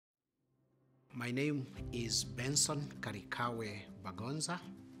My name is Benson Karagwe Bagonza.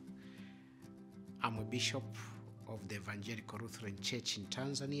 I'm a bishop of the Evangelical Lutheran Church in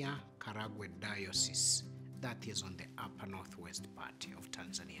Tanzania, Karagwe Diocese. That is on the upper northwest part of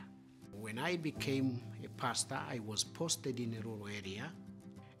Tanzania. When I became a pastor, I was posted in a rural area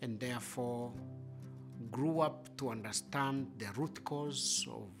and therefore grew up to understand the root cause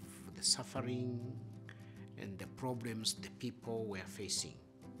of the suffering and the problems the people were facing.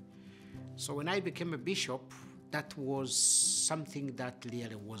 So when I became a bishop, that was something that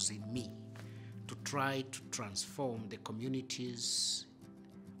really was in me, to try to transform the communities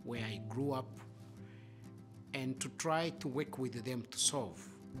where I grew up and to try to work with them to solve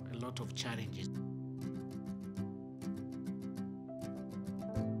a lot of challenges.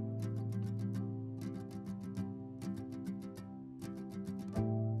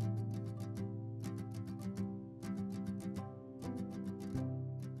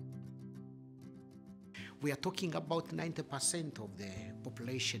 We are talking about 90% of the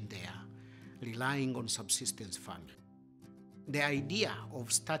population there relying on subsistence farming. The idea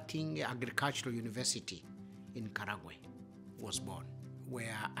of starting agricultural university in Karagwe was born,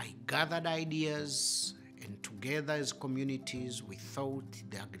 where I gathered ideas and together as communities we thought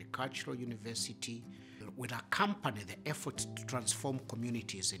the agricultural university would accompany the effort to transform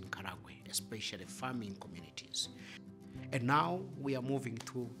communities in Karagwe, especially farming communities. And now we are moving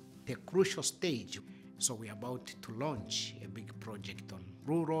to the crucial stage. So we are about to launch a big project on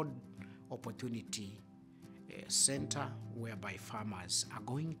Rural Opportunity Center, whereby farmers are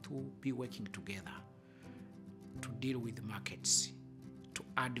going to be working together to deal with markets, to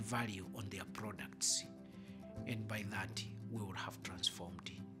add value on their products. And by that, we will have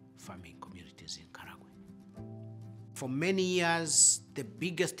transformed farming communities in Karagwe. For many years, the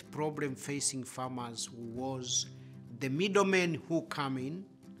biggest problem facing farmers was the middlemen who come in,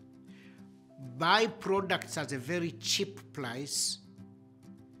 buy products at a very cheap price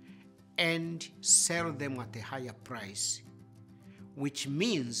and sell them at a higher price, which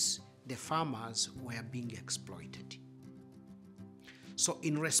means the farmers were being exploited. So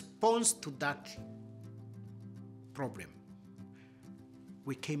in response to that problem,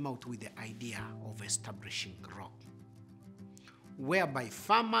 we came out with the idea of establishing ROC, whereby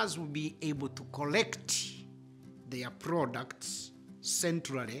farmers will be able to collect their products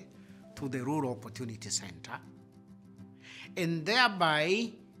centrally to the Rural Opportunity Center, and thereby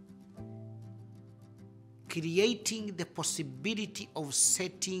creating the possibility of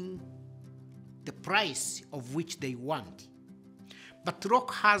setting the price of which they want. But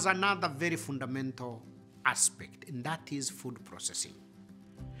ROC has another very fundamental aspect, and that is food processing,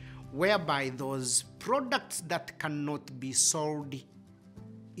 whereby those products that cannot be sold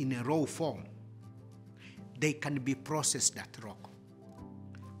in a raw form, they can be processed at ROC,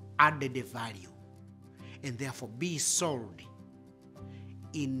 added value, and therefore be sold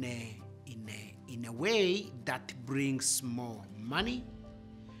in a way that brings more money,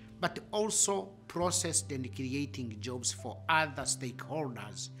 but also processed and creating jobs for other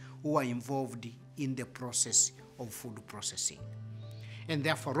stakeholders who are involved in the process of food processing. And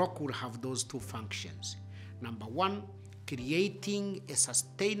therefore ROC will have those two functions. Number one, creating a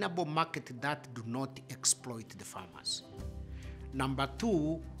sustainable market that do not exploit the farmers. Number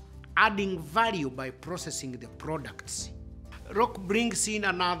two, adding value by processing the products. ROC brings in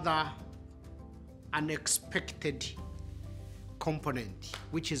another unexpected component,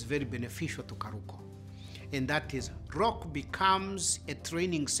 which is very beneficial to Karuko, and that is ROC becomes a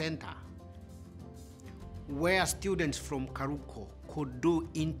training center where students from Karuko could do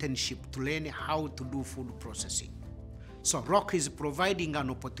internship to learn how to do food processing. So ROC is providing an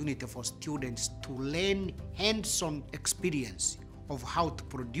opportunity for students to learn hands-on experience of how to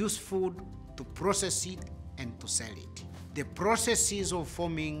produce food, to process it, and to sell it. The processes of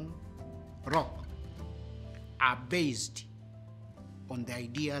forming ROC are based on the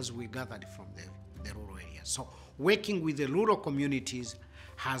ideas we gathered from the rural areas. So working with the rural communities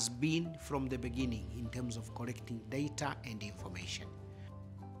has been from the beginning in terms of collecting data and information.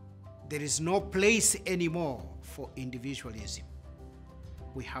 There is no place anymore for individualism.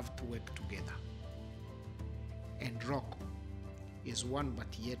 We have to work together. And ROC is one but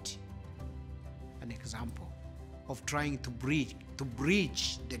yet an example of trying to bridge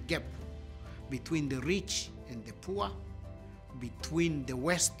the gap between the rich and the poor, between the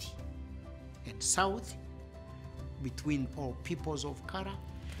West and South, between all peoples of Kara.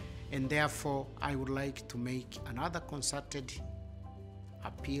 And therefore, I would like to make another concerted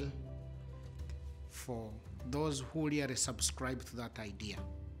appeal for those who really subscribe to that idea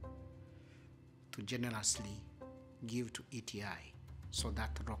to generously give to ETI so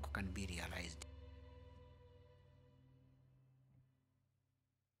that ROC can be realized.